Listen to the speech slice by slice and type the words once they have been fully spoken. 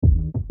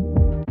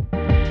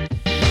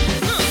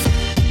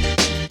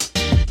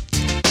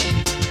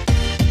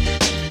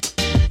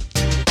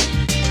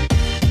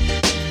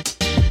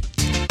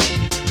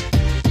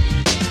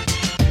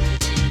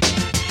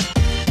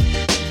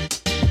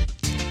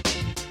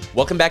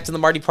Welcome back to the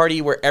Marti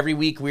Party, where every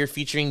week we're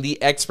featuring the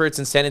experts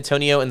in San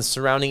Antonio and the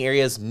surrounding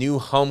area's new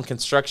home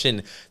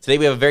construction. Today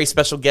we have a very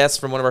special guest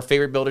from one of our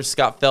favorite builders,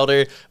 Scott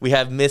Felder. We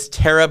have Miss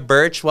Tara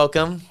Burch.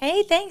 Welcome.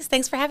 Hey, thanks.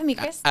 Thanks for having me,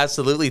 Chris.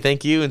 Absolutely.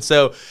 Thank you. And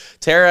so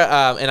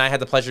Tara and I had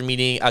the pleasure of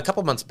meeting a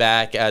couple months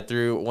back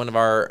through one of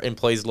our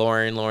employees,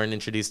 Lauren. Lauren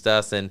introduced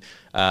us, and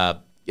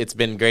it's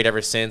been great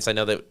ever since. I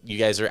know that you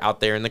guys are out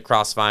there in the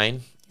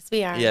Crossvine.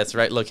 We are. Yes,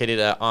 right.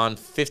 Located on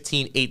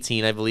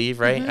 1518, I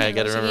believe, right? I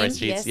got to remember my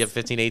streets. Yes. Yep,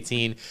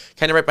 1518.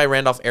 Kind of right by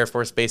Randolph Air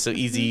Force Base, so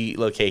easy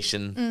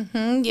location.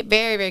 Yeah,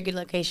 very, very good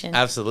location.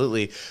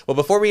 Absolutely. Well,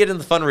 before we get into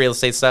the fun real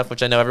estate stuff,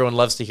 which I know everyone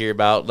loves to hear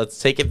about, let's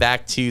take it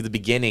back to the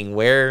beginning.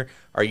 Where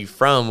are you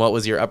from? What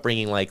was your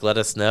upbringing like? Let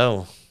us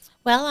know.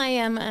 Well, I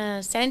am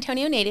a San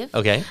Antonio native.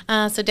 Okay.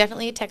 So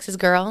definitely a Texas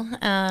girl.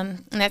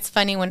 And that's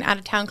funny, when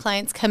out-of-town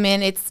clients come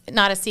in, it's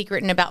not a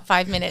secret in about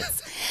 5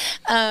 minutes.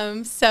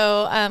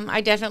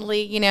 I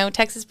definitely,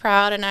 Texas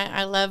proud, and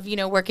I love,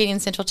 working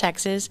in Central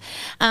Texas.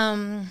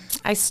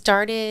 I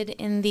started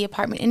in the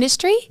apartment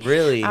industry.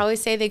 Really? I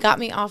always say they got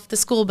me off the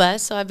school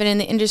bus, so I've been in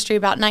the industry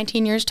about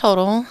 19 years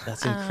total.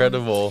 That's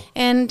incredible.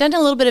 And done a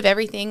little bit of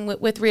everything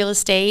with real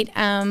estate,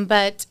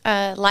 but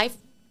life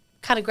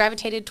kind of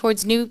gravitated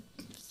towards new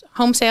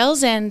home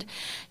sales, and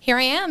here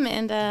I am,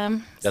 and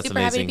That's super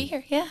amazing. happy to be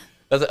here. Yeah.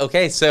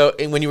 Okay, so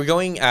when you were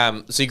going,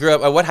 so you grew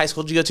up, what high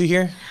school did you go to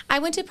here? I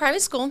went to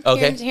private school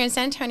Okay. here in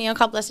San Antonio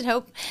called Blessed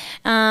Hope,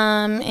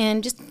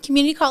 and just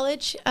community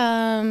college,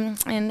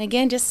 and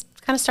again, just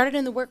kind of started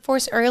in the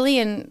workforce early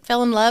and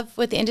fell in love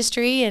with the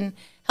industry and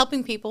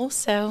helping people.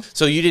 So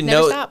you didn't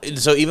never know, stopped.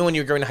 so even when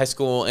you were going to high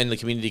school and the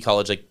community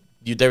college, like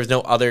there was no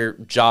other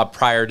job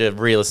prior to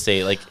real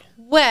estate, like.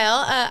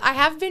 Well, I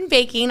have been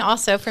baking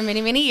also for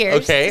many, many years.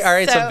 Okay, all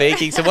right, so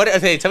baking. So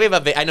okay, tell me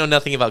about I know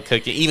nothing about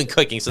cooking, even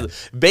cooking. So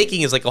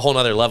baking is like a whole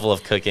other level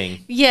of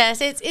cooking.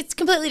 Yes, it's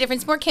completely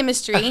different. It's more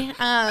chemistry,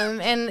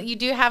 and you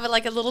do have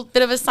like a little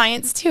bit of a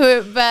science to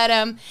it,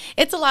 but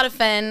it's a lot of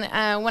fun.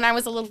 When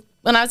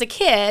I was a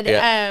kid,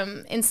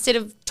 instead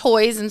of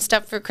toys and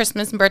stuff for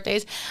Christmas and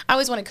birthdays, I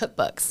always wanted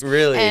cookbooks.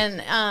 Really?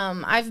 And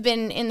I've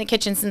been in the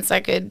kitchen since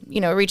I could,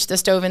 reach the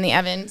stove and the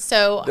oven.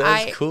 So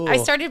That's cool. I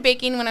started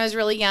baking when I was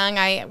really young.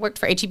 I worked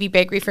for H-E-B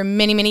Bakery for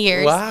many, many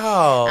years.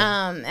 Wow.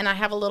 And I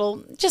have a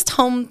little just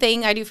home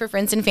thing I do for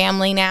friends and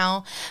family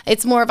now.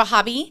 It's more of a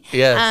hobby.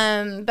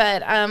 Yes.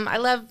 But I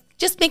love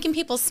just making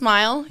people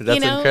smile.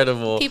 That's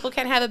incredible. People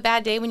can't have a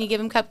bad day when you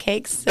give them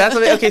cupcakes. So. That's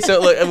okay. So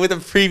look, with a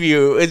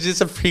preview, it's just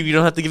a preview. You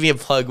don't have to give me a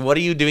plug. What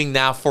are you doing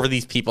now for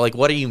these people? Like,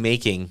 what are you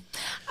making?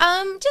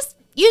 Just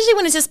usually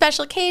when it's a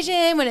special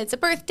occasion, when it's a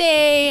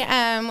birthday,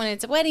 when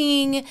it's a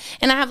wedding,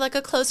 and I have like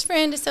a close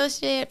friend,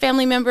 associate,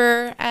 family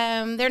member,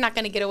 they're not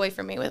going to get away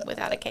from me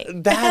without a cake.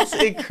 That's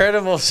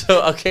incredible.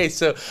 So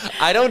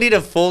I don't need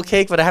a full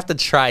cake, but I have to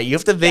try. You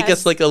have to make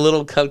us like a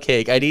little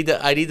cupcake. I need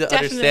to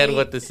understand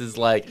what this is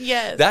like.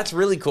 Yes. That's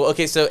really cool.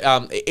 Okay, so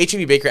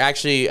H-E-B Baker,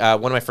 actually,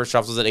 one of my first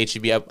jobs was at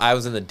H-E-B. I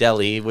was in the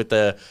deli with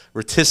the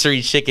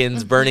rotisserie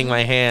chickens burning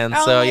my hands.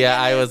 Oh, so my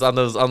I was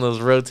goodness. on those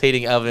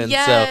rotating ovens.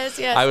 Yes,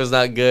 so yes. I was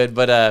not good.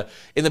 But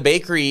in the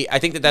bakery, I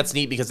think that's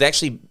neat because they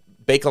actually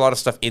bake a lot of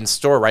stuff in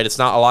store, right?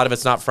 A lot of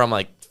it's not from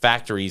like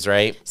factories,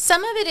 right?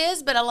 Some of it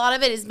is, but a lot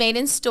of it is made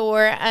in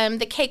store.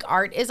 The cake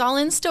art is all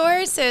in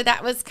store, so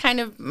that was kind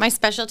of my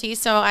specialty.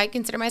 So I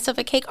consider myself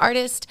a cake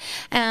artist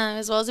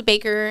as well as a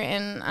baker,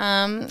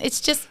 and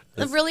it's just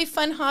a really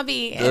fun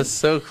hobby. That's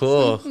so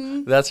cool.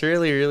 That's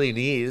really, really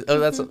neat. Oh,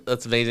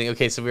 that's amazing.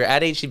 Okay, so we were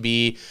at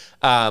H-E-B.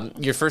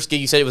 Your first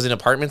gig, you said it was in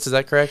apartments, is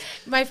that correct?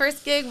 My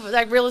first gig,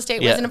 like real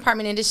estate, was in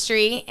apartment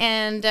industry,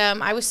 and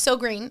I was so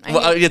green.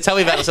 Tell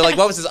me about it. So, like,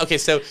 what was this? Okay,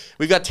 so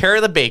we've got Tara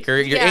the baker.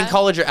 You're in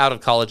college or out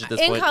of college at this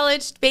point? In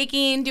college,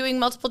 baking, doing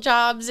multiple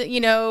jobs,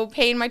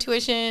 paying my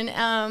tuition.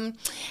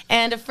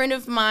 And a friend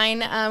of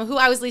mine who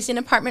I was leasing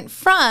an apartment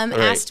from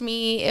asked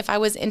me if I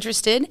was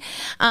interested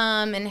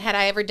and had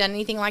I ever done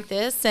anything like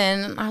this.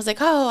 And I was like,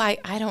 oh,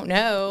 I don't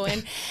know.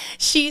 And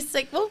she's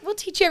like, well, we'll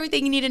teach you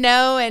everything you need to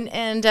know.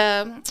 And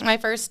my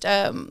first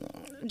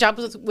job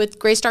was with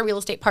Greystar Real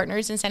Estate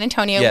Partners in San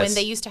Antonio when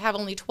they used to have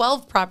only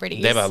 12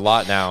 properties. They have a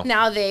lot now.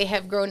 Now they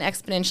have grown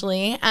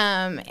exponentially,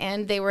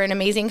 and they were an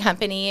amazing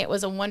company. It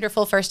was a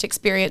wonderful first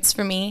experience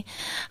for me,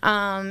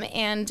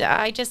 and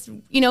I just,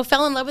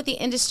 fell in love with the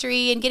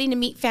industry and getting to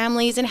meet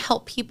families and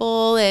help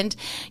people, and,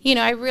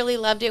 I really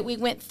loved it. We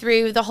went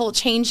through the whole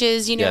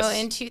changes,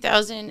 in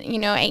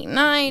 2008 and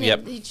 9,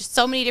 and just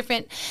so many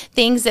different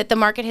things that the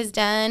market has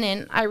done,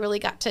 and I really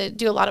got to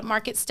do a lot of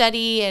market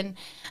study and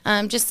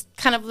just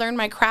kind of learn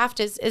my craft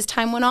as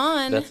time went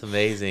on. That's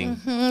amazing.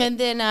 And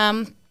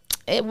then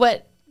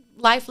what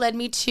life led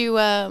me to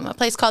a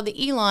place called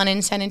the Elon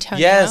in San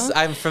Antonio. Yes,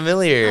 I'm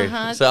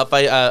familiar. So up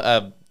by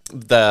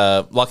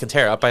the La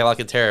Cantera, up by La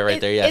Cantera right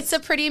there, yes. It's a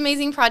pretty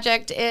amazing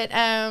project. It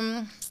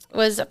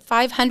was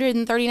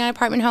 539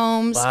 apartment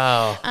homes.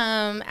 Wow.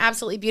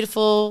 Absolutely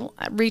beautiful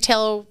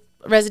retail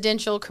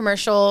residential,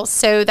 commercial.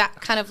 So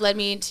that kind of led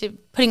me to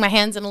putting my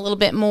hands in a little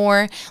bit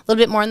more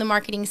on the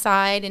marketing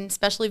side and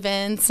special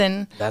events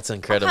and that's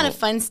incredible, all kind of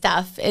fun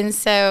stuff. And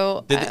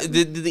so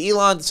did the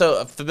Elon,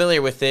 so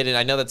familiar with it, and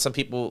I know that some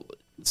people,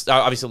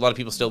 obviously a lot of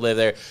people still live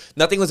there.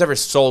 Nothing was ever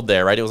sold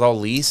there, right? It was all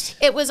leased?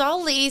 It was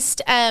all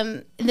leased.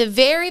 In the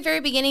very,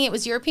 very beginning, it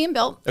was European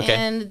built. Okay.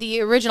 And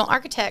the original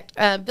architect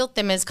built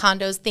them as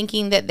condos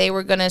thinking that they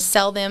were going to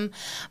sell them.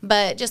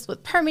 But just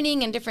with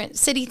permitting and different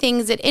city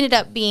things, it ended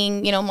up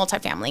being,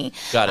 multifamily.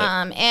 Got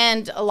it.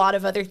 And a lot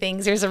of other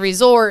things. There's a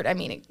resort. I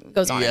mean, it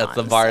goes on and on.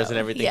 The bars and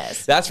everything.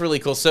 Yes. That's really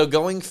cool. So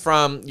going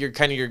from your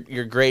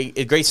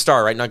Gray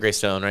Star, right? Not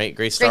Greystone, right?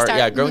 Gray Star. Star.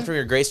 Yeah, going from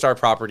your Gray Star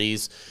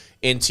properties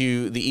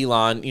into the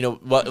Elon,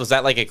 what was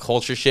that, like a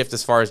culture shift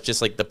as far as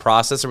just like the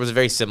process, or was it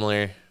very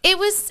similar? It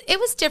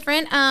was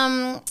different.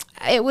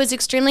 It was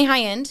extremely high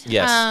end.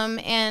 Yes.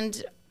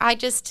 And I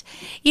just,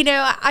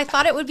 I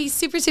thought it would be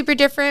super, super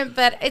different,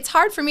 but it's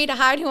hard for me to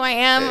hide who I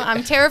am.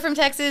 I'm Tara from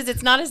Texas.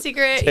 It's not a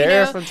secret.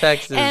 Tara from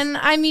Texas. And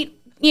I meet,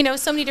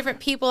 so many different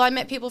people. I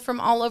met people from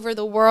all over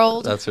the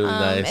world. That's really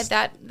nice.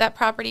 At that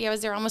property, I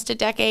was there almost a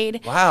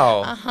decade.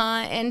 Wow.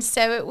 And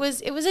so it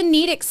was a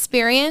neat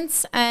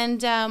experience.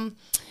 And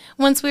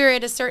once we were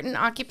at a certain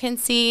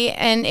occupancy,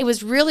 and it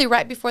was really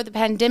right before the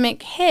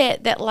pandemic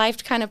hit, that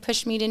life kind of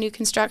pushed me to new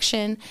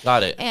construction.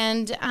 Got it.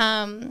 And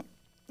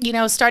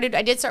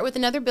I did start with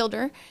another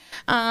builder,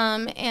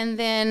 and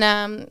then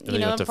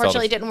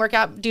unfortunately it didn't work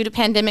out due to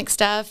pandemic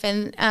stuff,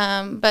 and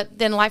but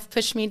then life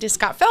pushed me to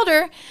Scott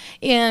Felder,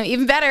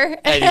 even better.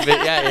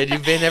 And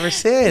you've been ever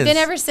since. Been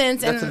ever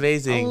since. That's and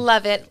amazing.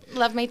 Love it.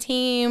 Love my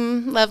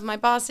team. Love my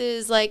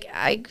bosses. Like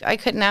I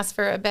couldn't ask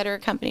for a better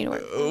company to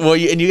work for. Well,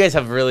 and you guys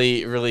have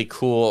really, really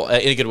cool,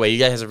 in a good way, you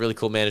guys have really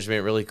cool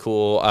management, really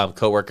cool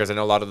co-workers. I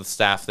know a lot of the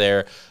staff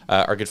there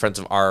are good friends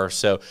of ours,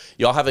 so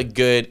you all have a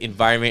good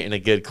environment and a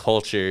good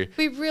culture.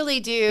 We really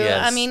do.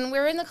 Yes. I mean,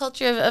 we're in the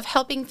culture of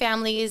helping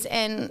families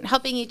and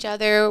helping each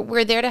other.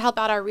 We're there to help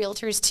out our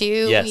realtors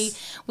too.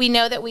 Yes. We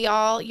know that we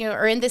all,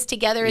 are in this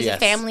together as Yes. a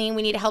family, and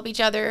we need to help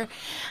each other.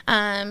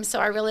 So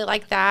I really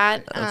like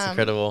that. That's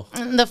incredible.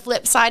 On the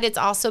flip side, it's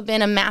also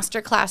been a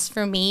master class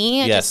for me.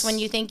 Yes. Just when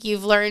you think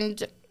you've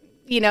learned,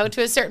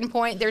 to a certain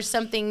point, there's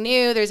something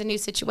new, there's a new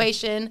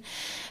situation.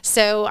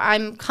 So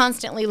I'm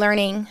constantly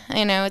learning.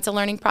 It's a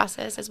learning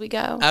process as we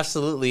go.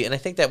 Absolutely. And I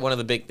think that one of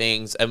the big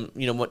things,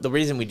 the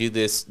reason we do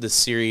this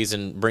series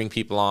and bring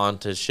people on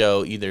to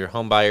show either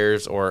home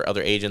buyers or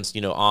other agents,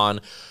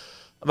 on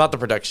about the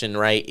production,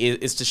 right,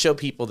 is to show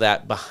people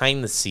that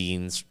behind the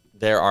scenes,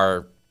 there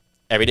are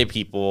everyday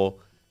people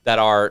that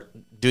are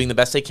doing the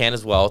best they can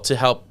as well to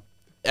help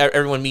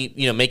everyone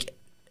make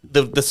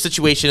the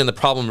situation and the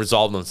problem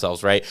resolve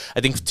themselves, right?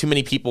 I think too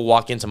many people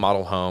walk into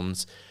model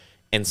homes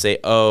and say,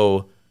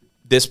 oh,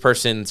 this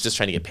person's just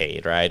trying to get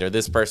paid, right? Or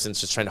this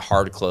person's just trying to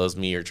hard close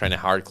me or trying to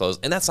hard close.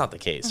 And that's not the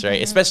case,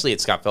 right? Especially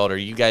at Scott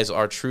Felder. You guys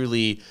are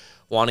truly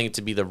wanting it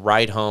to be the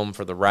right home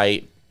for the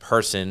right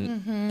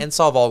person and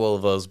solve all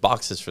of those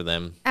boxes for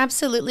them.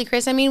 Absolutely,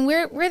 Chris. I mean,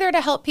 we're there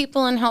to help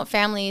people and help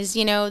families,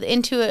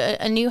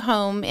 into a new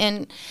home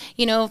and,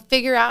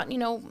 figure out,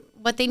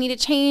 what they need to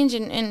change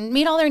and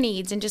meet all their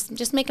needs and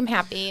just make them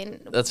happy.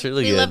 And that's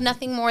really good. We love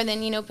nothing more than,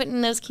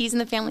 putting those keys in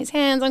the family's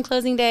hands on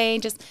closing day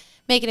and just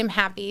making them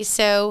happy.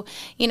 So,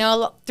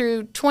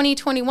 through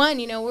 2021,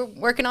 we're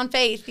working on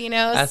faith,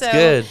 That's so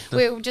good.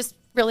 We're just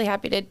really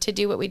happy to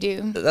do what we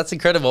do. That's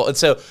incredible. And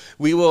so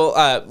we will,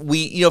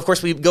 of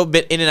course, we go a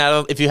bit in and out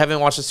of, if you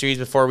haven't watched the series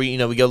before, we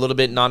go a little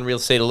bit non-real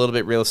estate, a little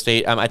bit real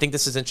estate. I think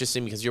this is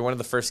interesting because you're one of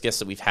the first guests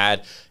that we've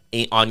had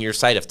on your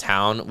side of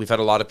town. We've had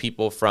a lot of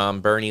people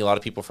from Bernie, a lot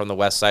of people from the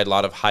west side, a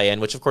lot of high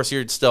end, which of course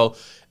you're still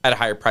at a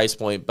higher price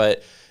point,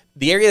 but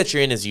the area that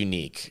you're in is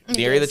unique.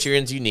 The area that you're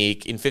in is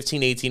unique. In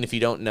 1518, if you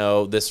don't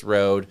know this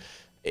road,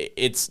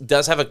 it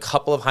does have a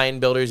couple of high-end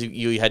builders.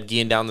 You had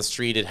Guillen down the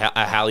street at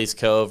Halley's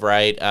Cove,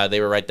 right? They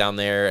were right down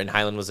there, and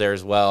Highland was there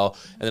as well.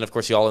 And then, of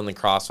course, you all in the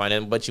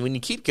Crossvine. But when you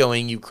keep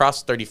going, you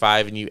cross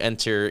 35 and you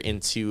enter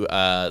into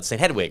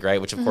St. Hedwig, right?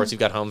 Which, of course, you've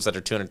got homes that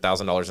are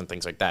 $200,000 and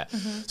things like that.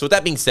 So with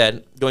that being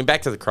said, going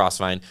back to the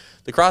Crossvine,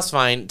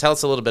 tell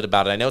us a little bit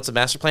about it. I know it's a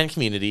master plan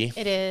community.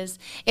 It is.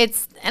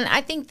 And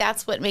I think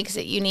that's what makes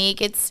it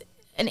unique. It's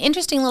an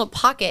interesting little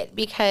pocket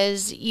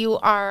because you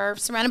are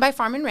surrounded by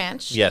farm and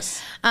ranch.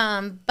 Yes.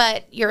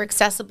 But you're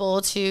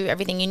accessible to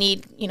everything you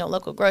need,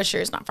 local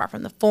grocers, not far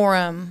from the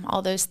forum,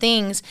 all those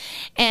things.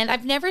 And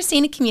I've never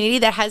seen a community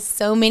that has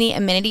so many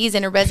amenities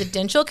in a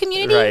residential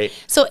community.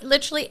 Right. So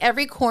literally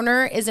every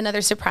corner is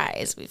another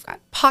surprise. We've got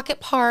pocket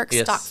parks,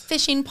 stock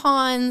fishing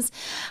ponds.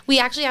 We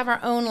actually have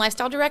our own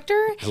lifestyle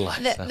director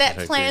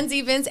that plans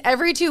events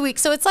every 2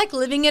 weeks. So it's like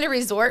living at a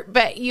resort,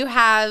 but you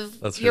have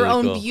your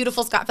own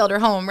beautiful Scott Felder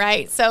home, right?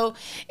 right. So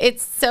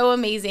it's so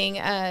amazing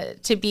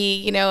to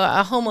be,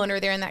 a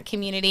homeowner there in that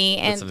community.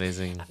 And that's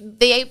amazing.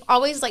 They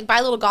always like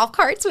buy little golf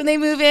carts when they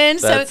move in.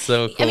 That's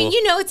so cool. I mean,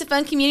 it's a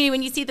fun community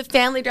when you see the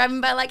family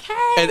driving by like, hey.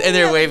 And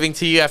they're waving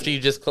to you after you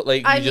just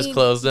just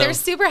closed them. They're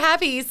super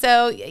happy.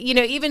 So,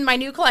 even my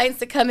new clients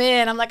that come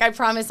in, I'm like, I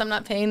promise I'm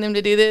not paying them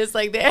to do this.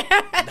 Like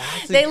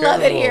they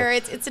love it here.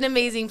 It's an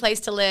amazing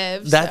place to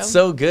live. That's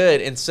so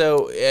good. And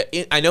so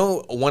I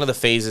know one of the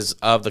phases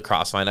of the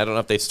Crossvine, I don't know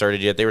if they've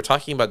started yet. They were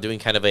talking about doing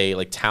kind of a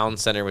like town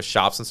center with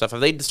shops and stuff.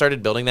 Have they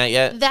started building that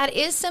yet? That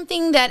is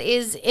something that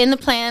is in the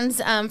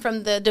plans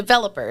from the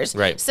developers.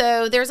 Right.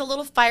 So there's a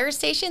little fire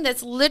station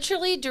that's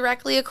literally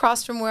directly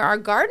across from where our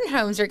garden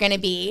homes are going to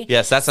be.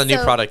 Yes, that's a new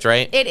product,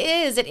 right? It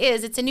is.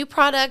 It's a new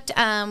product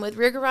with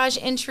rear garage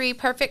entry,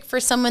 perfect for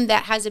someone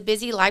that has a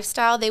busy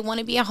lifestyle. They want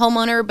to be a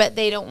homeowner, but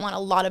they don't want a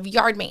lot of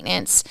yard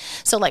maintenance.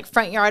 So like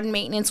front yard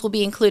maintenance will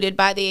be included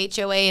by the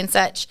HOA and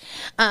such.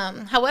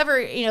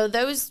 However,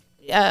 those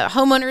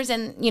homeowners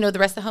and the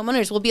rest of the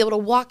homeowners will be able to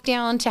walk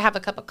down to have a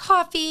cup of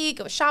coffee,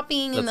 go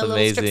shopping in the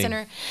little strip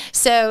center.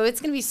 So it's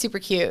going to be super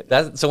cute.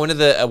 So when did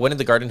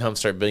the garden homes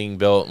start being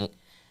built?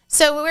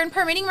 So we're in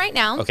permitting right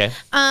now. Okay.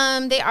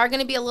 They are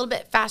going to be a little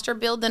bit faster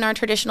build than our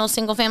traditional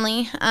single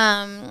family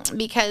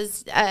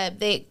because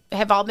they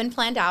have all been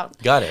planned out.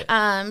 Got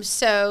it.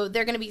 So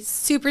they're going to be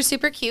super,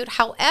 super cute.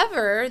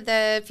 However,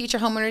 the future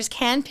homeowners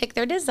can pick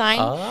their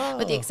design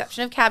with the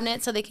exception of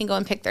cabinets. So they can go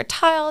and pick their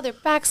tile, their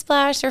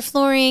backsplash, their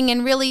flooring,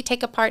 and really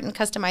take apart and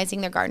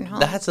customizing their garden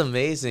home. That's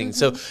amazing.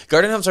 So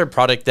garden homes are a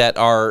product that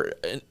are,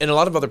 in a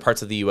lot of other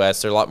parts of the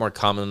U.S., they're a lot more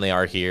common than they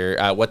are here.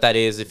 What that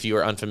is, if you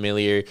are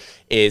unfamiliar,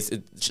 is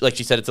like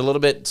you said, it's a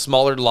little bit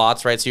smaller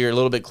lots, right? So you're a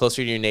little bit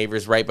closer to your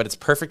neighbors, right? But it's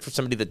perfect for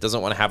somebody that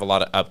doesn't want to have a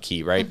lot of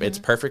upkeep, right? It's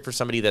perfect for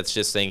somebody that's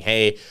just saying,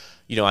 hey,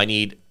 I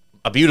need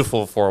a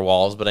beautiful 4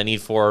 walls, but I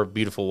need 4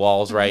 beautiful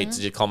walls, right,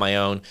 to call my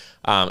own,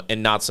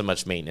 and not so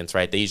much maintenance,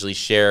 right? They usually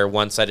share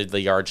one side of the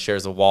yard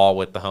shares a wall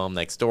with the home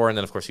next door, and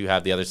then of course you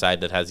have the other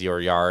side that has your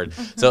yard.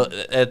 So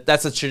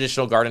that's a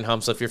traditional garden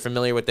home. So if you're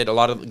familiar with it, a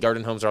lot of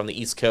garden homes are on the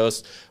East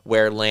Coast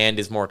where land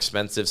is more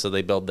expensive, so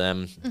they build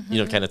them,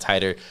 kind of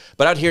tighter.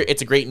 But out here,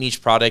 it's a great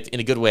niche product in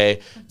a good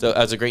way. So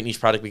it's a great niche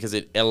product because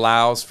it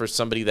allows for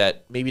somebody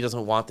that maybe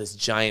doesn't want this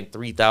giant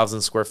 3,000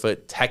 square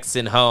foot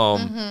Texan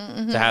home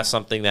to have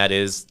something that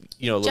is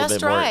a little just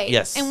bit more. Right.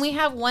 Yes. And we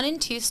have 1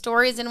 and 2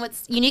 stories. And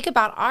what's unique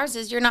about ours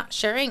is you're not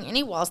sharing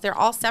any walls. They're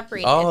all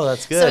separated. Oh,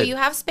 that's good. So you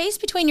have space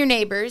between your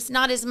neighbors,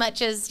 not as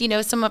much as,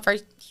 some of our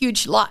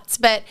huge lots,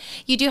 but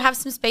you do have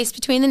some space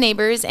between the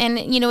neighbors and,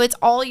 it's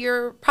all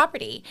your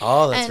property.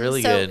 Oh, that's and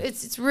really so good.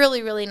 It's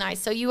really, really nice.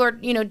 So you are,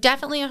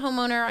 definitely a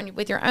homeowner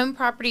with your own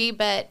property,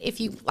 but if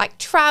you like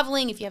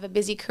traveling, if you have a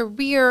busy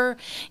career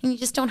and you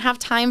just don't have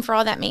time for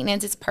all that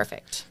maintenance, it's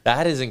perfect.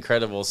 That is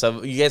incredible.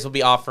 So you guys will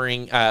be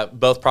offering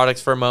both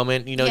products for a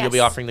moment. You'll be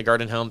offering the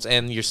garden homes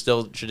and you're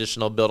still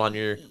traditional built on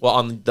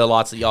on the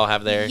lots that y'all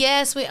have there.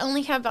 Yes, we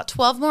only have about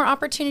 12 more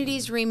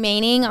opportunities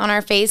remaining on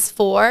our phase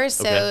 4.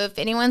 So if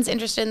anyone's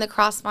interested in the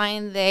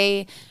Crossvine,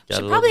 they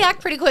should probably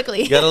act pretty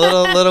quickly. Got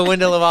a little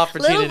window of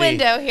opportunity. Little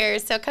window here,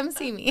 so come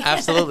see me.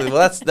 Absolutely.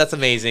 Well, that's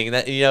amazing.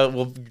 That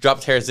we'll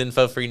drop Tara's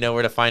info for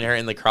where to find her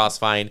in the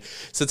Crossvine.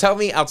 So tell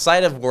me,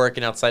 outside of work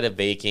and outside of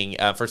baking,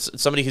 for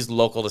somebody who's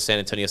local to San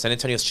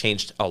Antonio's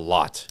changed a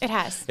lot. It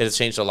has. It has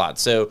changed a lot.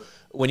 So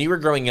when you were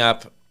growing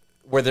up,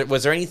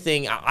 was there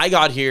anything? I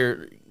got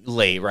here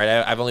late, right?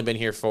 I've only been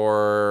here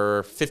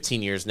for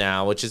 15 years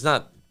now, which is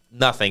not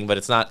nothing, but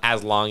it's not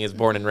as long as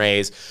born and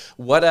raised.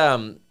 What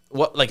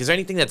is there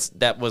anything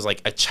that was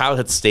like a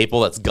childhood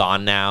staple that's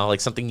gone now,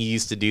 like something you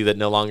used to do that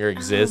no longer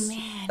exists?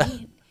 Oh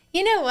man.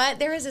 You know what?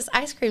 There was this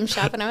ice cream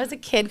shop when I was a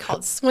kid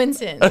called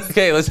Swinson's.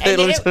 Okay, let's talk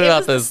about this. It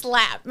was a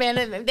slap, man.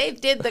 And they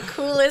did the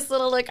coolest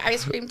little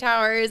ice cream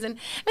towers, and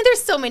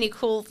there's so many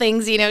cool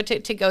things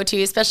to go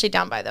to, especially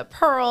down by the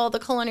Pearl. The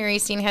culinary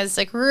scene has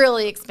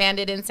really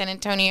expanded in San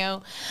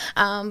Antonio,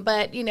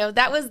 but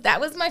that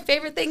was my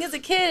favorite thing as a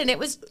kid, and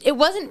it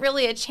wasn't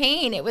really a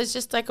chain. It was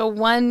just like a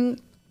one.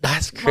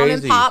 That's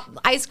crazy. Mom and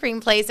pop ice cream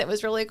place. It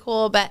was really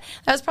cool, but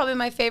that was probably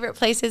my favorite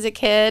place as a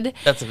kid.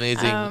 That's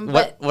amazing.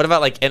 What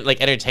about like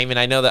entertainment?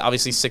 I know that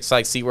obviously Six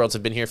Flags SeaWorlds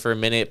have been here for a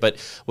minute, but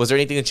was there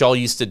anything that y'all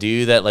used to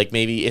do that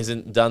maybe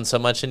isn't done so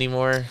much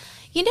anymore?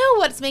 You know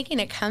what's making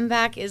a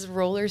comeback is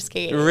roller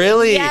skating.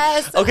 Really?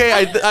 Yes.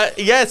 Okay.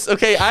 Yes.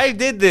 Okay. I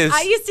did this.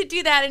 I used to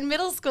do that in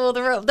middle school. The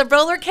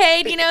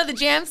rollercade, the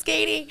jam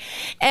skating,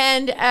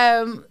 and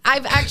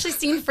I've actually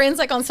seen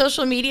friends on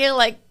social media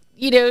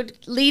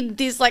lead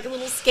these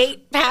little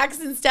skate packs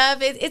and stuff.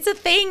 It's a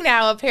thing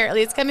now.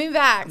 Apparently, it's coming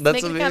back.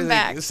 That's amazing.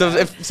 Comeback, so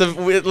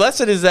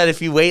lesson is that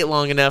if you wait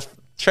long enough,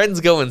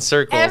 trends go in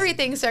circles.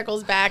 Everything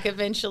circles back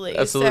eventually.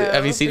 Absolutely. So,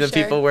 have you seen the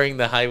people wearing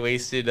the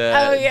high-waisted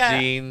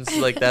jeans?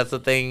 That's the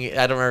thing.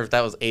 I don't remember if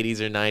that was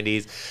 80s or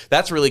 90s.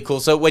 That's really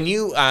cool. So when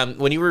you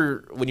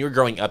were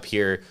growing up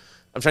here,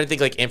 I'm trying to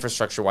think like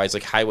infrastructure wise,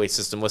 like highway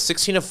system. Was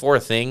 1604 a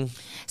thing?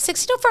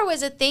 1604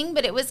 was a thing,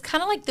 but it was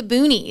kind of like the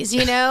boonies,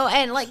 you know?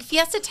 And like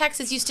Fiesta,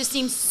 Texas used to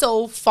seem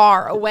so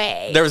far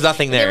away. There was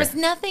nothing there. There was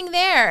nothing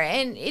there.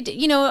 And,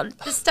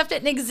 this stuff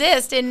didn't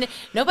exist. And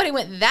nobody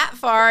went that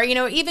far.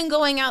 Even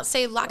going out,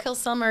 say, Lock Hill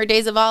Summer or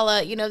Days of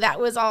Allah, that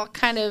was all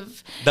kind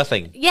of...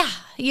 Nothing. Yeah.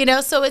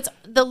 So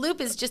the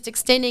loop is just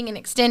extending and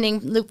extending.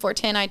 Loop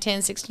 410,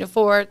 I-10,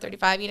 1604,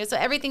 35, so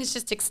everything's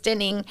just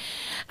extending.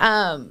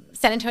 San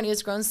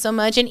Antonio's grown so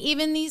much. And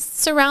even these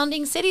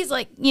surrounding cities,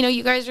 like,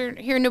 you guys are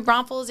here in New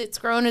Braunfels, it's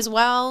grown as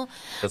well.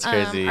 That's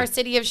crazy. Our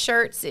city of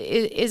shirts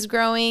is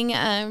growing.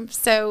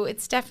 So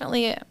it's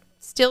definitely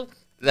still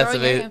That's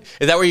amazing. Area.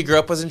 Is that where you grew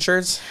up, was in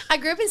Shirts? I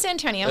grew up in San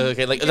Antonio.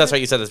 Okay, that's right,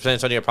 you said that's San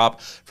Antonio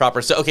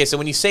proper. So, okay, so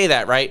when you say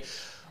that, right,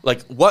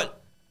 like what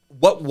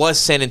was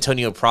San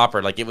Antonio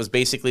proper? Like, it was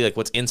basically like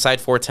what's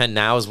inside 410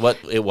 now is what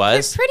it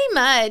was? Pretty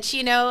much,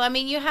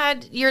 you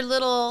had your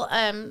little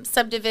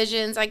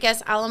subdivisions. I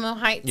guess Alamo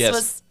Heights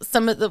was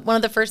one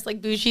of the first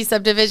like bougie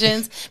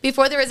subdivisions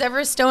before there was ever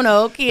a Stone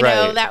Oak. You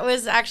know, that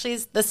was actually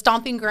the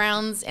stomping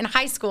grounds in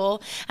high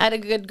school. I had a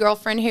good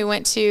girlfriend who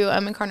went to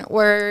Incarnate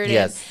Word.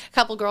 Yes. And a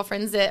couple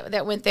girlfriends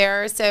that went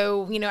there.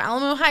 So,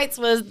 Alamo Heights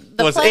was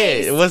the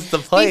place. It was the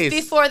place.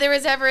 Before there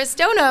was ever a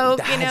Stone Oak,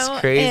 That's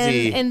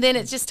crazy. And then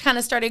it just kind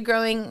of started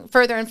growing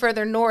further and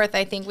further north.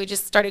 I think we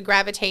just started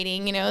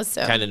gravitating,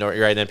 so. Kind of north,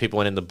 right? And then people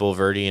went into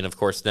Bulverde, and of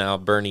course now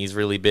Bernie's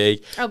really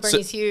big. Oh,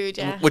 Bernie's huge,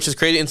 yeah. Which is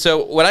crazy. And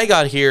so when I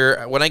got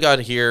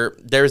here,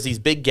 there was these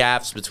big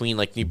gaps between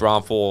like New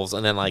Braunfels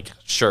and then like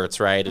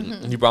Shirts, right?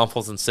 And New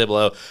Braunfels and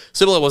Cibolo.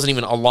 Cibolo wasn't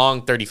even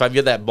along 35. You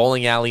had that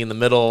bowling alley in the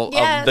middle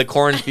of the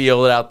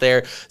cornfield out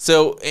there.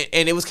 So,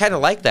 and it was kind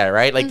of like that,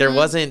 right? Like there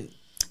wasn't,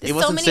 it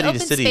wasn't so city many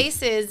to open city.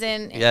 Spaces,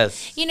 and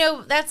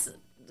that's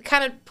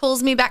kind of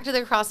pulls me back to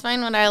the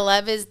Crossvine. What I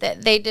love is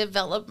that they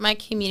develop my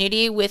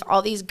community with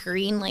all these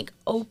green, like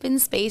open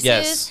spaces.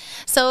 Yes.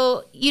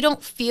 So you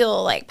don't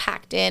feel like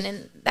packed in.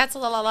 And that's a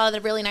lot of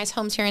the really nice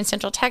homes here in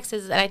Central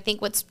Texas. And I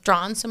think what's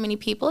drawn so many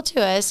people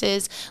to us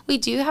is we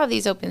do have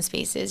these open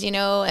spaces. We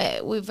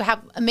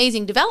have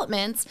amazing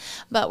developments,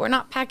 but we're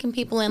not packing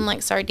people in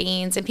like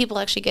sardines, and people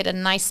actually get a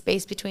nice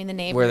space between the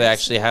neighbors. Where they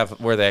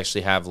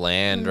actually have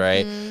land,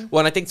 right? Well,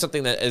 and I think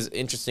something that is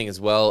interesting as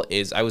well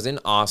is I was in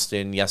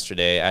Austin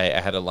yesterday.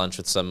 I had a lunch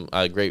with some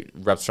great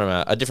reps from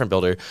a different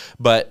builder,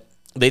 but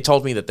they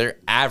told me that their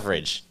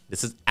average,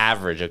 this is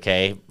average,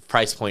 okay,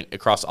 price point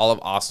across all of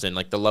Austin,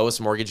 like the lowest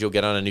mortgage you'll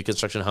get on a new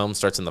construction home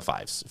starts in the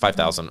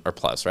 5,000 or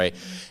plus, right?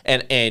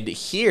 And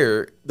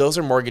here, those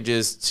are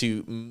mortgages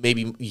to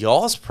maybe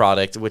y'all's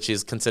product, which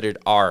is considered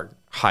our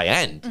high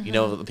end.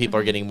 People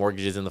are getting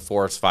mortgages in the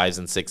 4s, 5s,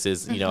 and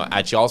 6s,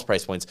 at y'all's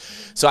price points.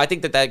 So I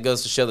think that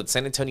goes to show that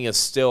San Antonio is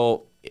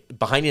still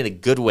behind in a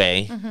good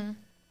way.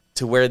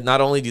 To where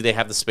not only do they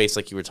have the space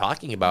like you were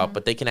talking about,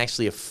 but they can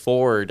actually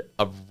afford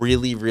a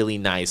really, really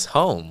nice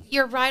home.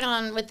 You're right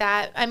on with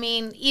that. I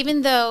mean,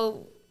 even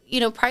though,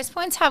 price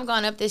points have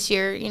gone up this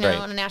year,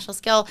 on a national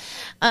scale,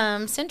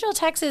 Central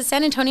Texas,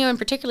 San Antonio in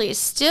particular, is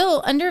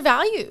still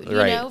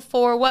undervalued,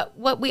 for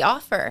what we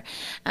offer.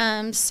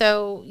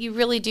 So you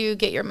really do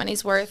get your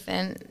money's worth,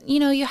 and,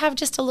 you have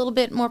just a little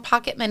bit more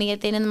pocket money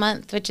at the end of the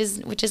month, which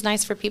is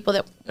nice for people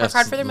that work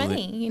hard for their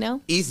money,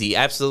 Easy,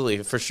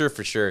 absolutely, for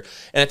sure.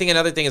 And I think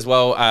another thing as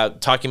well,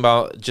 talking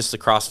about just the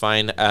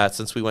Crossvine,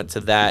 since we went to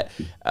that,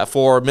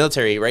 for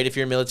military, right? If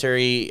you're a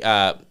military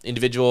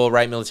individual,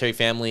 right, military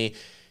family,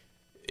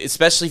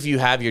 especially if you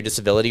have your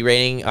disability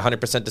rating,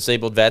 100%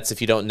 disabled vets,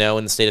 if you don't know,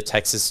 in the state of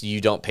Texas,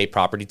 you don't pay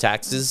property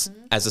taxes.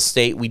 As a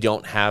state, we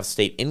don't have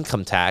state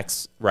income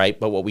tax, right?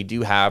 But what we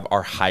do have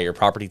are higher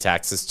property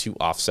taxes to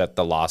offset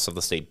the loss of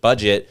the state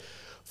budget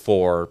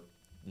for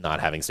not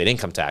having state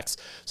income tax.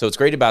 So what's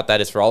great about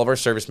that is for all of our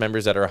service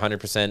members that are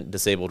 100%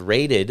 disabled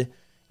rated,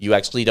 you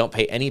actually don't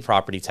pay any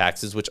property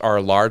taxes, which are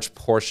a large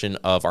portion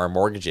of our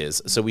mortgages.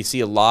 So we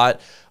see a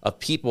lot of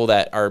people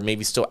that are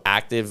maybe still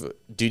active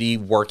duty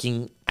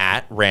working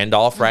at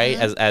Randolph, right?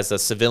 As a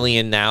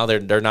civilian now,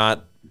 they're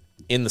not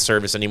in the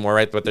service anymore,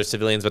 right? But they're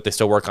civilians, but they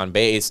still work on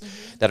base,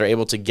 that are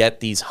able to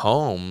get these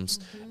homes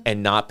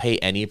and not pay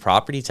any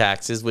property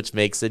taxes, which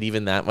makes it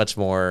even that much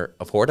more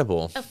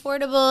affordable.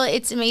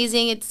 It's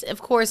amazing. It's, of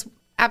course,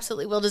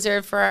 absolutely well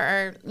deserved for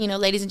our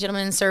ladies and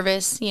gentlemen in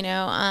service,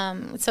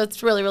 so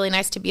it's really, really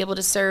nice to be able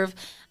to serve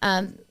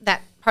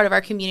that part of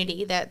our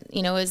community that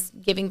is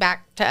giving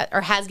back to,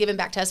 or has given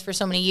back to us for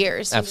so many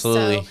years.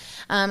 Absolutely.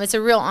 So it's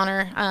a real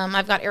honor.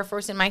 I've got Air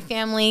Force in my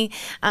family,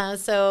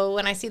 so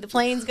when I see the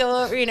planes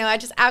go over, I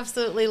just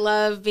absolutely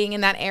love being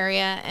in that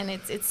area, and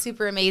it's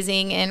super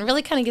amazing, and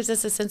really kind of gives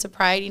us a sense of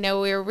pride.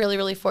 We're really,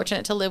 really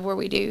fortunate to live where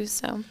we do.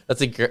 So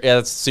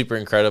that's super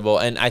incredible,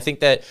 and I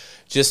think that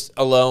just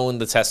alone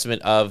the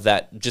testament of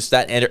that, just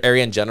that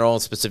area in general,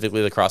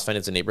 specifically the Crossvine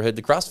as a neighborhood.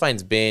 The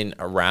Crossvine's been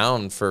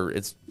around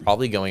it's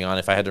probably going on,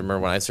 if I had to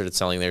remember when I started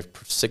selling there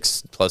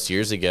 6+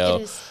 years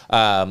ago.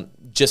 I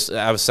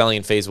was selling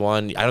in phase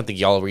 1. I don't think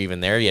y'all were even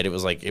there yet. It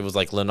was like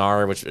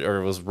Lennar,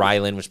 it was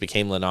Ryland, which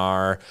became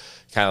Lennar,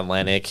 kind of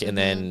Lennox, and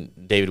then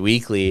David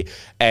Weekley.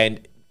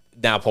 And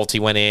now Pulte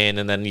went in,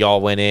 and then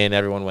y'all went in,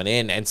 everyone went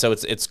in. And so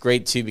it's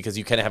great too, because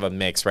you kind of have a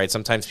mix, right?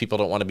 Sometimes people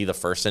don't want to be the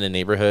first in a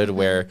neighborhood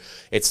where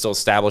it's still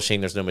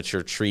establishing, there's no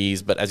mature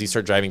trees. But as you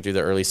start driving through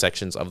the early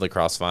sections of the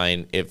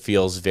Crossvine, it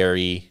feels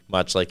very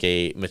much like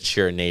a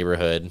mature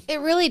neighborhood. It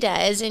really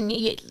does. And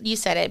you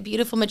said it,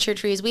 beautiful mature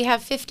trees. We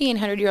have 50 and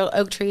 100-year-old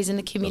oak trees in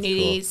the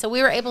community. Cool. So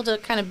we were able to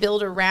kind of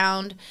build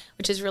around,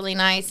 which is really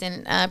nice,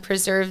 and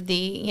preserve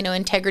the,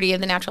 integrity of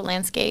the natural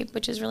landscape,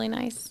 which is really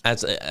nice.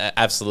 That's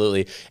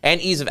absolutely. And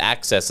ease of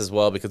access as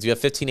well, because you have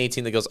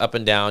 1518 that goes up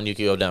and down. You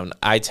can go down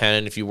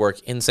I-10 if you work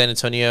in San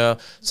Antonio.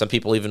 Some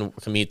people even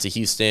commute to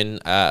Houston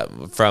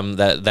from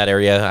that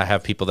area. I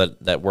have people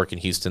that work in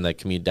Houston that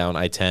commute down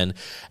I-10.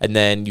 And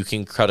then you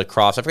can cut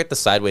across. I forget the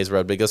sideways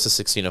road, but it goes to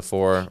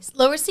 1604.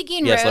 Lower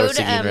Seguin Road. Lower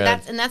Seguin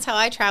Road. That's how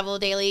I travel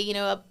daily,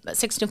 up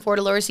 1604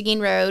 to Lower Seguin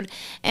Road.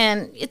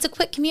 And it's a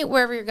quick commute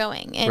wherever you're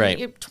going. And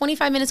you're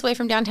 25 minutes away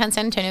from downtown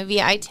San Antonio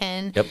via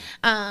I-10. Yep.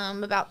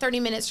 About 30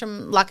 minutes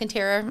from La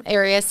Cantera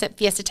area,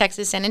 Fiesta,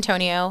 Texas, San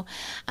Antonio.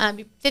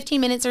 15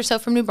 minutes or so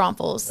from New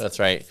Braunfels. That's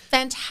right.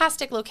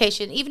 Fantastic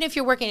location. Even if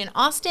you're working in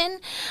Austin,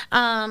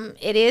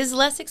 it is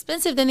less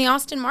expensive than the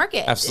Austin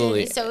market.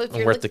 Absolutely. So if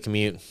you're worth the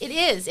commute. It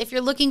is. If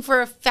you're looking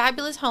for a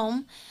fabulous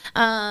home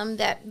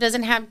that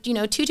doesn't have,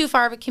 too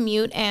far of a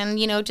commute and,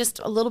 just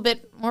a little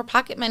bit more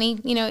pocket money,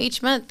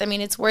 each month, I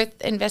mean, it's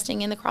worth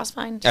investing in the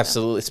Crossvine. So.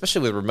 Absolutely.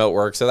 Especially with remote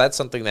work. So that's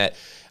something that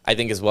I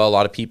think as well a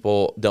lot of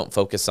people don't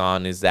focus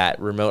on, is that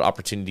remote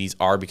opportunities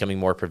are becoming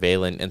more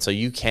prevalent. And so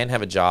you can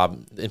have a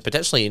job, and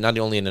potentially not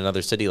only in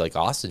another city like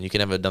Austin, you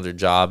can have another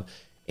job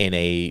in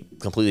a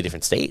completely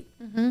different state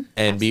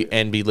and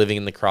be living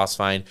in the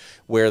Crossvine,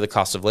 where the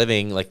cost of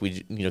living, like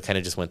we kind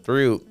of just went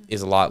through,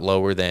 is a lot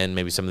lower than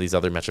maybe some of these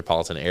other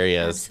metropolitan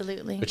areas.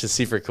 Absolutely. Which is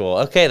super cool.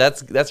 Okay,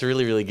 that's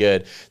really, really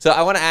good. So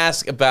I want to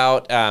ask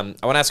about the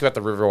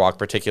Riverwalk,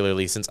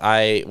 particularly, since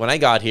when I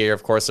got here,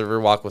 of course, the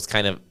Riverwalk was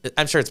kind of,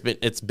 I'm sure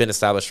it's been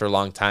established for a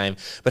long time,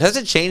 but has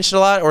it changed a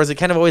lot, or is it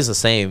kind of always the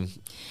same?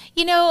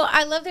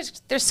 I love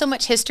there's so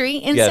much history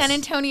in Yes. San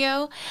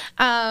Antonio.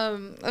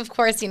 Of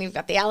course, you've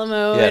got the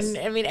Alamo, Yes. and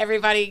I mean,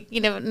 everybody,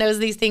 knows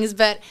these things,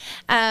 but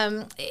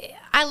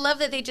I love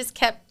that they just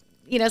kept,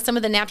 some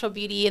of the natural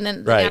beauty and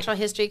then the Right. natural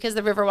history, because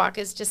the Riverwalk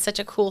is just such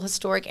a cool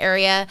historic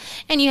area,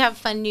 and you have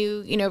fun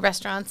new,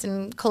 restaurants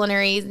and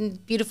culinaries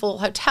and beautiful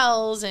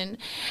hotels, and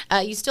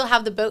you still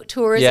have the boat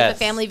tours. Yes. If a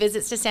family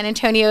visits to San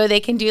Antonio, they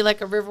can do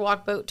like a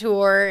Riverwalk boat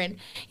tour and,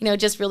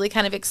 just really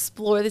kind of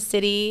explore the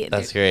city.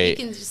 That's great. You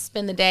can just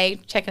spend the day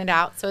checking it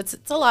out. So it's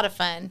a lot of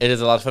fun. It is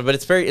a lot of fun, but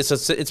it's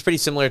pretty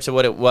similar to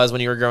what it was when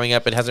you were growing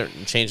up. It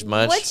hasn't changed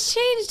much. What's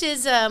changed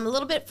is a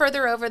little bit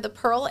further over the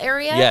Pearl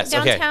area Yes,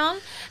 okay.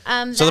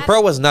 downtown. So the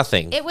Pearl was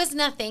nothing. It was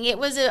nothing. It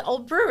was an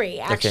old brewery,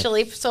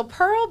 actually. Okay. So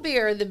Pearl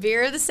Beer, the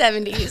beer of the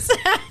 70s,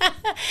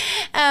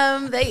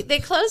 they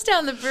closed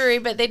down the brewery,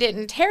 but they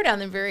didn't tear down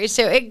the brewery.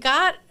 So it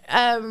got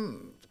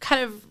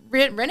kind of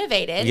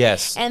renovated.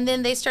 Yes. And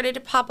then they started to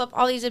pop up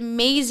all these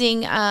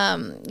amazing,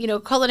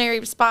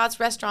 culinary spots,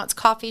 restaurants,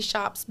 coffee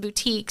shops,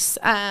 boutiques,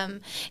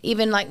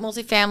 even like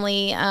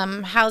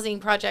multifamily housing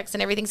projects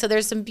and everything. So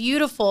there's some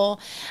beautiful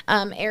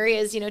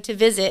areas, to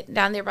visit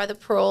down there by the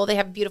Pearl. They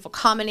have beautiful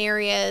common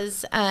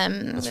areas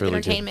with really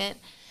entertainment.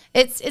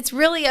 Good. It's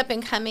really up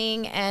and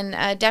coming,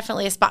 and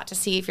definitely a spot to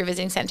see if you're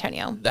visiting San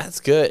Antonio. That's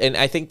good. And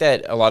I think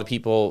that a lot of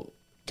people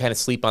kind of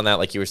sleep on that,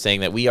 like you were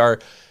saying, that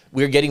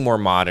we're getting more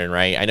modern,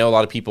 right? I know a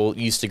lot of people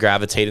used to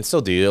gravitate, and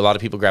still do. A lot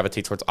of people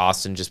gravitate towards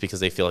Austin just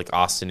because they feel like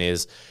Austin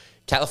is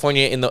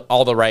California in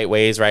all the right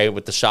ways, right?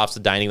 With the shops,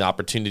 the dining, the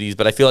opportunities.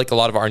 But I feel like a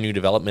lot of our new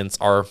developments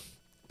are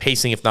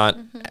pacing, if not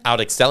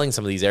out excelling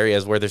some of these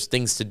areas where there's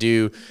things to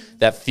do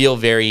that feel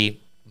very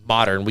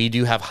modern. We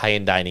do have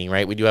high-end dining,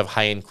 right? We do have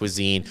high-end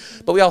cuisine,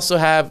 but we also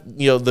have,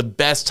 the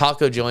best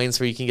taco joints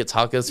where you can get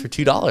tacos for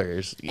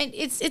 $2. And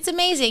it's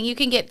amazing. You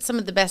can get some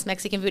of the best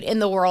Mexican food in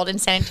the world in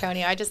San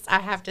Antonio. I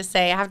have to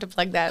say, I have to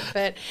plug that.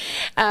 But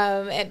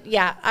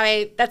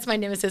that's my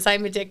nemesis.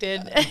 I'm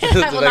addicted.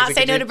 I will not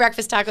say no to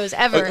breakfast tacos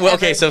ever. Well,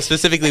 okay, so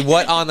specifically,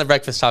 what on the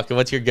breakfast taco?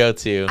 What's your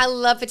go-to? I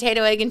love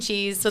potato, egg, and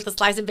cheese with a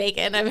slice of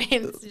bacon. I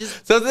mean,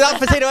 so it's not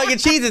potato, egg, and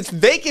cheese. It's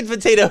bacon,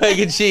 potato, egg,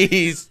 and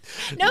cheese.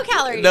 No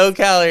calories. No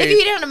calories. If you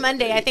eat it on a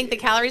Monday, I think the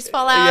calories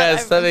fall out.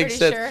 Yes, that makes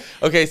sense.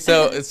 Sure. Okay,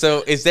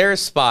 so is there a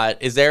spot?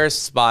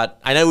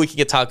 I know we can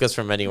get tacos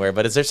from anywhere,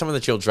 but is there someone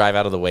that you'll drive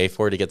out of the way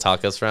for to get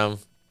tacos from?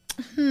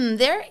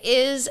 There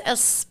is a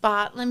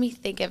spot. Let me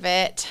think of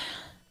it.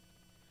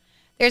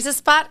 There's a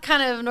spot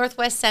kind of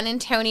northwest San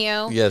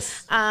Antonio.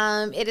 Yes.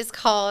 It is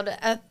called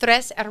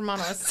Tres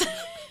Hermanos.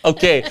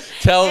 Okay,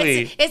 tell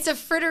me. It's a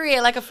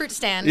fruiteria, like a fruit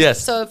stand.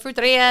 Yes. So a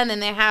fruiteria, and then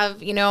they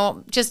have,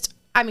 just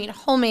I mean,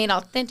 homemade,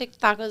 authentic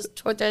tacos,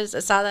 tortas,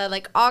 asada,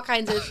 like all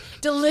kinds of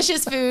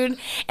delicious food.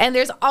 And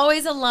there's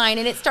always a line.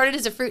 And it started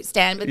as a fruit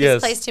stand. But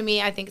this place, to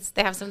me, I think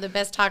they have some of the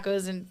best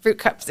tacos and fruit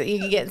cups that you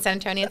can get in San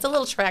Antonio. It's a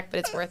little trek, but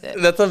it's worth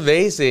it. That's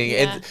amazing. Yeah.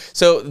 And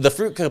so the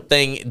fruit cup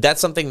thing,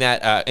 that's something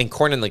that, and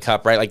corn in the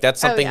cup, right? Like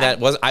that's something that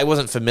I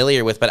wasn't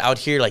familiar with. But out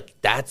here, like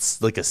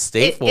that's like a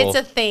staple. It's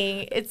a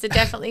thing. It's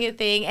definitely a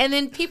thing. And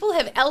then people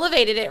have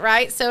elevated it,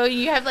 right? So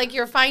you have like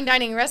your fine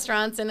dining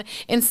restaurants and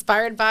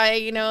inspired by,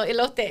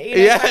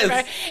 elote,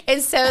 Yes.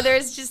 And so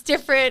there's just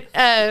different,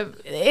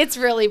 it's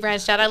really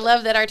branched out. I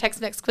love that our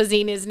Tex-Mex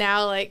cuisine is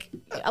now like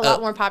a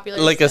lot more popular.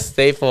 Like a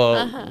staple.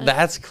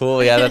 That's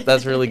cool. Yeah,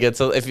 that's really good.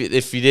 So if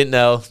you didn't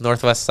know,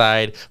 Northwest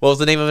Side, what was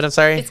the name of it? I'm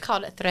sorry. It's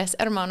called Tres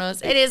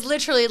Hermanos. It is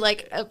literally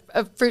like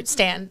a fruit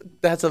stand.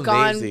 That's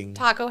amazing. Gone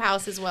taco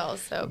house as well.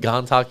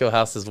 Gone taco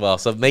house as well.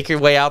 So make your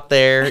way out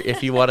there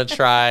if you want to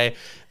try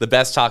the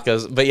best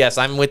tacos. But yes,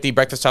 I'm with you.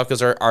 Breakfast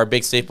tacos are a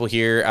big staple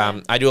here.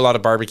 I do a lot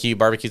of barbecue.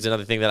 Barbecue's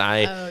another thing that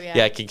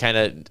I can kind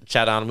of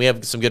chat on. We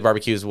have some good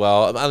barbecue as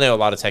well. I know a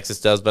lot of Texas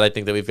does, but I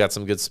think that we've got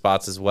some good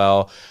spots as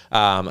well.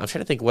 I'm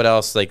trying to think what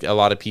else like a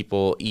lot of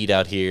people eat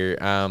out here.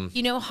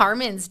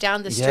 Harmon's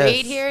down the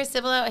street here.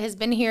 Cibolo has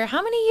been here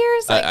how many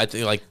years? I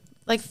think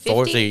like 50,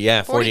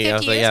 40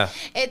 years. Yeah.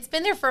 It's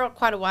been there for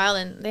quite a while,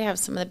 and they have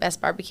some of the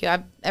best barbecue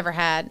I've ever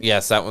had.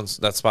 Yes,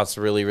 that spot's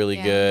really, really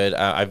good.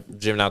 I've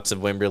driven out to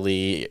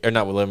Wimberley, or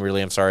not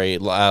Wimberley, I'm sorry,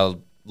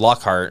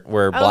 Lockhart,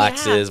 where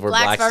Black's is, where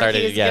Black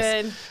started.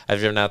 Yes, good. I've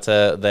driven out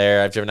to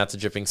there. I've driven out to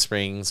Dripping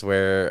Springs,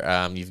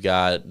 where you've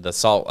got the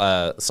Salt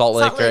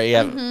Lake. Right?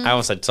 Yeah, I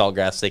almost said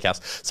Saltgrass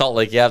Steakhouse, Salt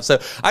Lake. Yeah, so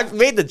I've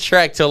made the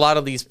trek to a lot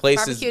of these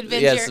places. Barbecue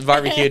adventure. Yes,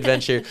 barbecue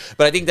adventure.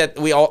 But I think that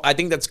I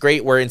think that's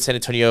great. Where in San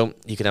Antonio,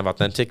 you can have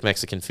authentic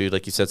Mexican food,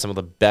 like you said, some of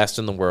the best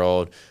in the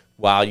world.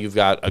 Wow, you've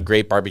got a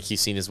great barbecue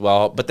scene as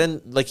well. But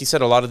then, like you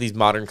said, a lot of these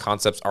modern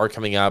concepts are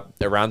coming up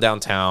around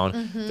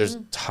downtown. There's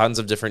tons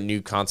of different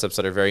new concepts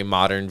that are very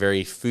modern,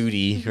 very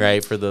foodie,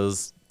 right, for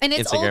those and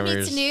it's old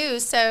meets new.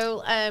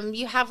 So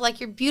you have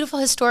like your beautiful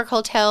historic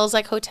hotels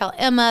like Hotel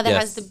Emma that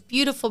has the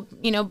beautiful,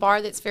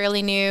 bar that's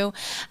fairly new.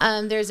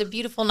 There's a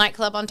beautiful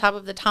nightclub on top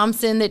of the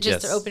Thompson that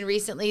just opened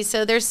recently.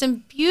 So there's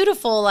some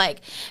beautiful,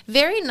 like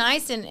very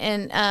nice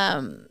and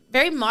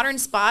very modern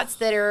spots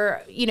that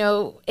are,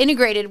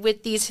 integrated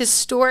with these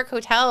historic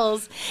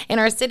hotels in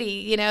our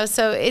city,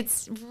 so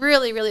it's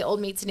really, really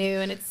old meets new,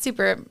 and it's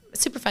super,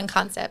 super fun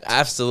concept.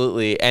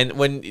 Absolutely. And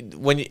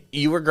when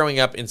you were growing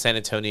up in San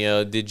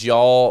Antonio,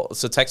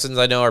 so Texans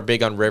I know are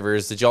big on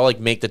rivers. Did y'all like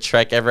make the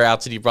trek ever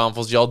out to New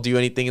Braunfels? Did y'all do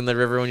anything in the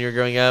river when you were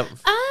growing up?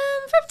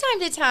 From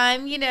time to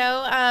time,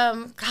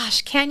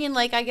 Canyon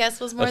Lake, I guess,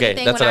 was more the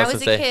thing when I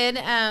was a kid.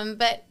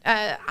 But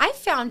I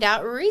found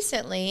out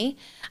recently,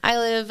 I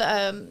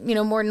live,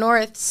 more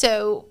north,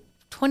 so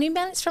 20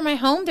 minutes from my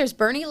home, there's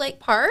Bernie Lake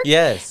Park.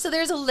 Yes. So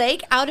there's a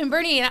lake out in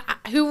Bernie, and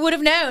who would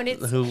have known?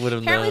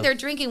 Apparently they're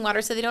drinking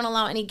water, so they don't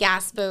allow any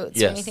gas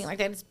boats or anything like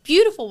that. It's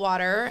beautiful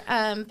water,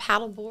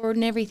 paddleboard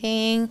and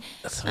everything.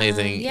 That's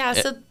amazing.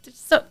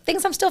 So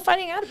things I'm still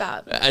finding out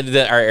about.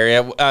 Our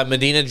area,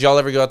 Medina. Did y'all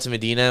ever go out to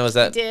Medina? Was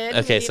that? We did.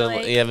 Okay, Medina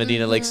Lake. Yeah,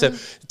 Medina Lake. So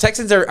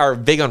Texans are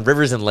big on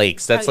rivers and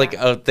lakes. That's like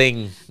a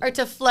thing. Or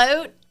to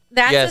float.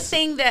 That's the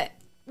thing that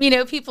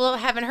people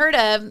haven't heard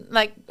of.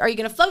 Like, are you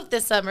going to float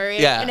this summer?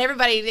 And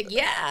everybody, like,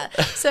 yeah.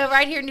 So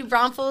right here in New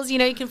Braunfels,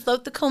 you can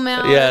float the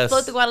Comel,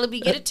 float the Guadalupe,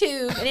 get a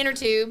tube, an inner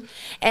tube,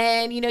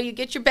 and, you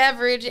get your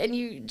beverage, and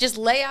you just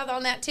lay out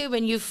on that tube,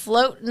 and you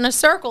float in a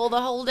circle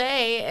the whole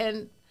day,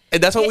 and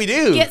that's what we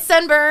do. Get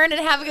sunburned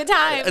and have a good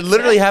time. And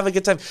literally have a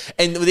good time.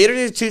 And the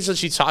inner tubes that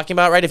she's talking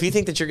about, right? If you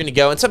think that you're going to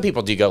go, and some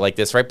people do go like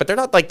this, right? But they're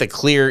not like the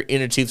clear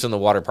inner tubes in the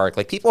water park.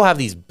 Like people have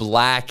these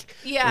black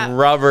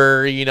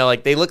rubber,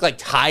 like they look like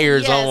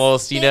tires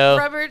almost,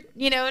 rubber,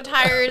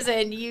 tires,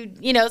 and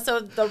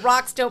so the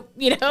rocks don't,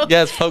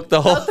 Yes, poke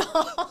the hole.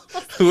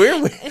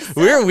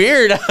 We're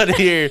weird out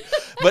here,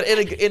 but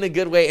in a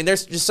good way. And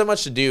there's just so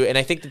much to do. And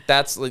I think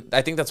that's one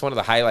of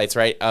the highlights,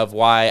 right, of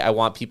why I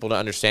want people to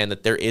understand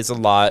that there is a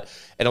lot.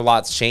 And a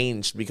lot's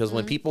changed because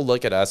when people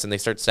look at us and they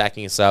start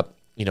stacking us up,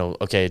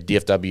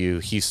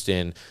 DFW,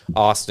 Houston,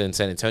 Austin,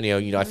 San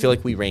Antonio, I feel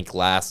like we rank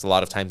last a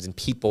lot of times in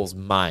people's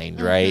mind,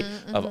 right?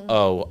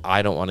 Of,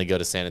 I don't want to go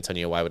to San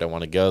Antonio. Why would I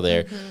want to go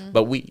there?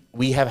 But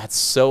we have had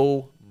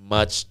so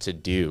much to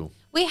do.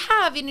 We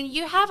have,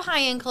 you have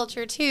high-end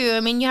culture too. I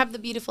mean, you have the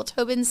beautiful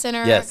Tobin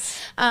Center.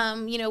 Yes.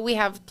 We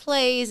have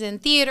plays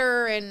and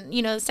theater, and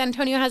San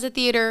Antonio has a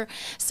theater.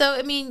 So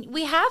I mean,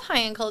 we have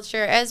high-end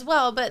culture as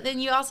well. But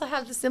then you also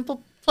have the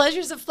simple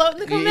pleasures of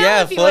floating the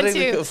Comel if you want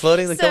to.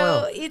 Floating the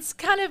Comel. So it's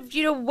kind of,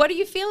 what are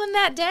you feeling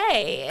that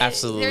day?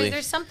 Absolutely.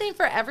 There's something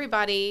for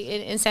everybody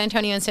in San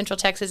Antonio and Central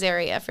Texas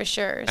area for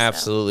sure.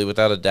 Absolutely,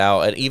 without a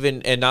doubt,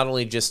 and not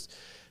only just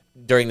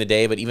during the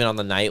day, but even on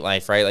the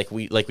nightlife, right? Like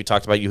we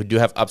talked about, you do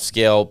have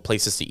upscale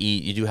places to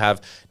eat. You do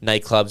have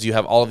nightclubs. You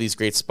have all of these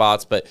great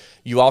spots, but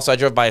you also, I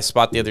drove by a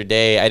spot the other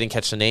day. I didn't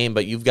catch the name,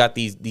 but you've got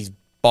these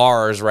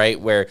bars, right,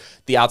 where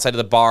the outside of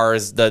the bar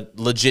is the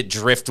legit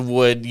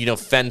driftwood,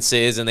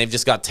 fences, and they've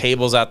just got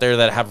tables out there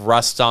that have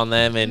rust on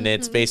them, and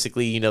it's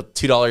basically,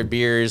 $2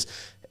 beers,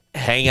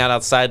 hang out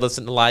outside,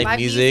 listen to live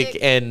music,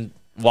 and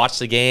watch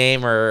the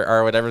game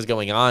or whatever's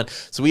going on.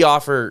 So we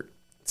offer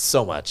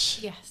so much.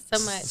 Yes,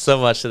 so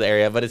much to the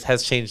area, but it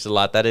has changed a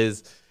lot. That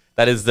is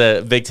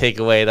the big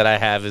takeaway that I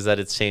have, is that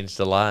it's changed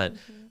a lot.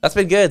 That's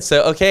been good.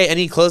 So, okay,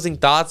 any closing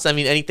thoughts? I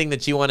mean, anything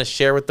that you want to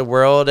share with the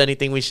world?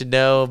 Anything we should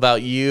know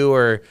about you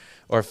or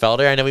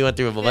Felder? I know we went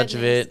through a bunch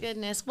of it.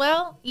 Goodness.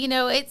 Well,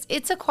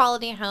 it's a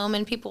quality home,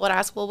 and people would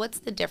ask, well, what's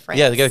the difference?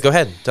 Yeah, go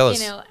ahead. Tell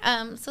us.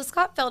 So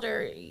Scott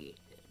Felder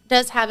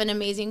does have an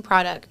amazing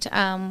product.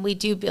 We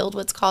do build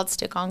what's called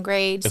stick-on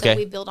grade. So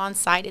we build on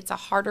site. It's a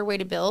harder way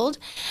to build.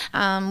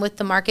 With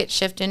the market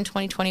shift in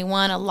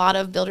 2021, a lot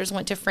of builders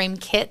went to frame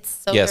kits.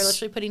 So they're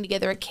literally putting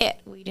together a kit.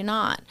 We do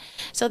not.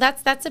 So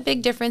that's a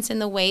big difference in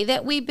the way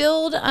that we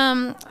build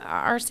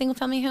our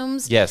single-family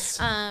homes. Yes.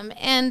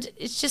 And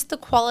it's just the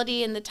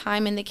quality and the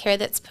time and the care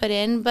that's put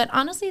in. But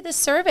honestly, the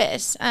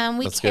service.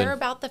 We care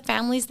about the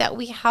families that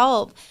we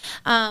help.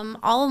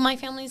 All of my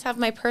families have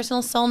my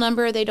personal cell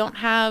number. They don't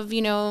have,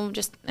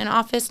 just an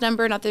office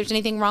number. Not that there's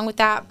anything wrong with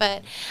that,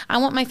 but I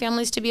want my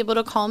families to be able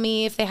to call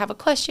me if they have a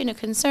question, a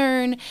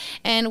concern,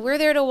 and we're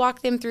there to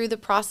walk them through the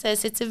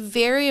process. It's a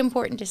very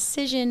important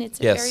decision.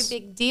 It's a very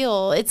big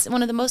deal. It's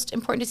one of the most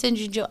important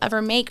decisions you'll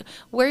ever make.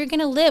 Where you're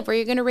going to live, where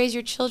you're going to raise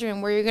your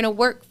children, where you're going to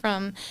work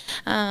from,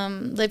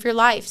 live your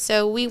life.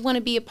 So we want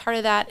to be a part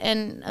of that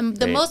in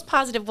the most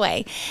positive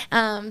way.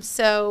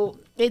 So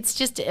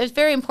it's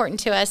very important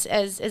to us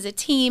as a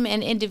team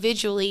and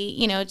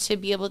individually, to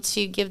be able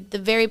to give the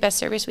very best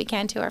service we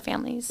can to our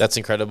families. That's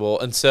incredible.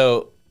 And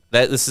so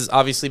this has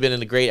obviously been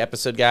a great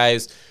episode,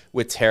 guys,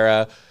 with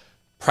Tara.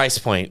 Price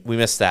point, we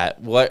missed that.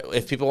 What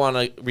if people want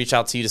to reach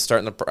out to you to start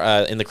in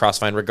the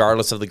Crossvine,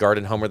 regardless of the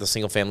garden home or the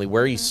single family?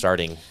 Where are you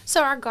starting?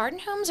 So our garden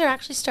homes are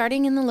actually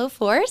starting in the low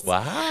fours.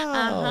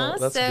 Wow,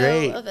 that's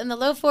great. In the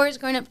low fours,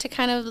 going up to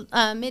kind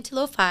of mid to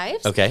low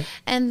fives. Okay.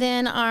 And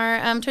then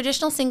our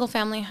traditional single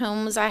family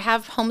homes, I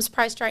have homes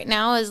priced right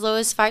now as low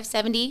as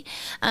 $570,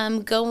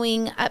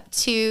 going up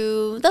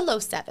to the low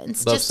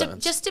sevens.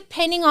 Just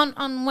depending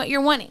on what you're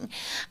wanting.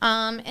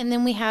 And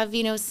then we have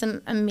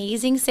some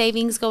amazing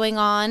savings going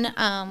on.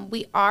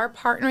 We are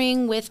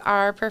partnering with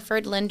our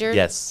preferred lender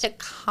to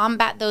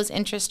combat those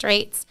interest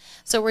rates.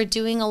 So we're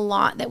doing a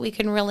lot that we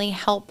can really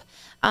help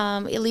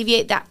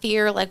alleviate that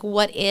fear, like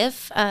what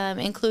if,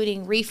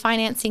 including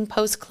refinancing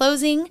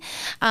post-closing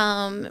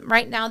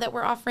right now that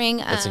we're offering.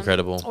 That's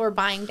incredible. Or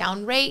buying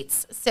down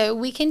rates. So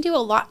we can do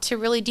a lot to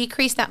really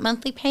decrease that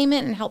monthly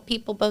payment and help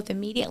people both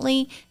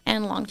immediately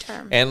and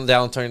long-term. And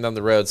down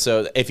the road.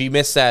 So if you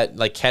missed that,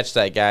 catch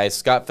that, guys.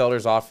 Scott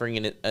Felder's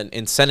offering an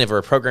incentive or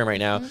a program right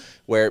now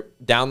where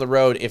down the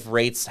road, if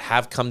rates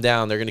have come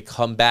down, they're going to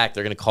come back.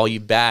 They're going to call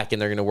you back,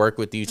 and they're going to work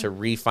with you to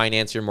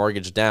refinance your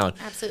mortgage down.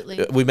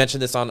 Absolutely. We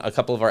mentioned this on a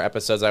couple of our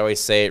episodes. I always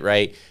say it,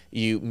 right?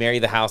 You marry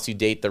the house, you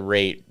date the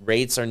rate.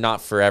 Rates are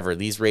not forever.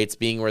 These rates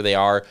being where they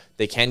are,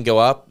 they can go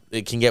up.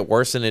 It can get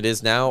worse than it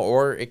is now,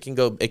 or it can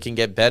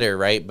get better,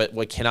 right? But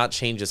what cannot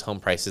change is home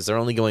prices. They're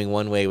only going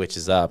one way, which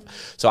is up.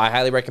 So I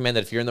highly recommend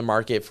that if you're in the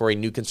market for a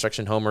new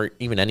construction home or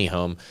even any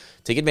home,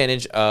 take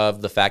advantage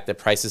of the fact that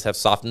prices have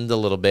softened a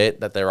little bit,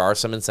 that there are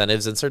some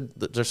incentives and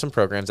there's some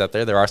programs out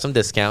there. There are some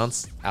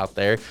discounts out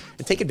there,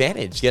 and take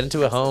advantage. Get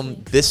into a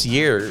home this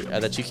year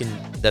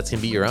that can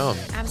be your own.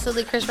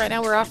 Absolutely, Chris. Right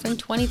now we're offering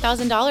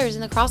 $20,000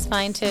 in the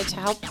Crossvine to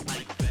help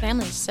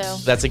families. So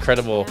that's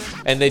incredible.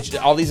 Yeah. And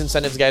all these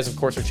incentives, guys, of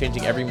course, are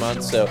changing every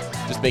month. So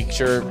just make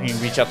sure you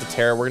reach out to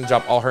Tara. We're going to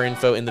drop all her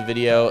info in the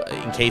video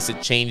in case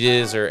it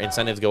changes or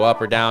incentives go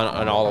up or down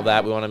and all of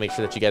that. We want to make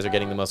sure that you guys are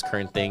getting the most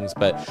current things.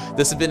 But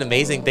this has been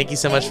amazing. Thank you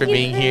so much for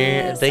being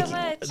here. Thank you so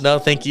much. No,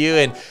 thank you.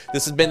 And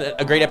this has been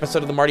a great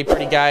episode of the Marti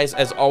Party, guys.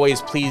 As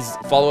always, please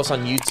follow us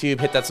on YouTube.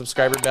 Hit that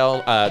subscriber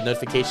bell,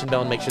 notification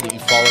bell, and make sure that you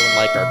follow and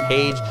like our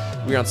page.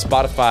 We're on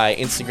Spotify,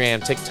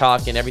 Instagram,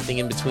 TikTok, and everything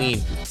in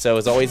between. So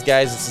as always,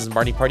 guys, this is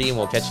Marti Party, and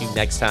we'll catch you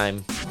next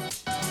time.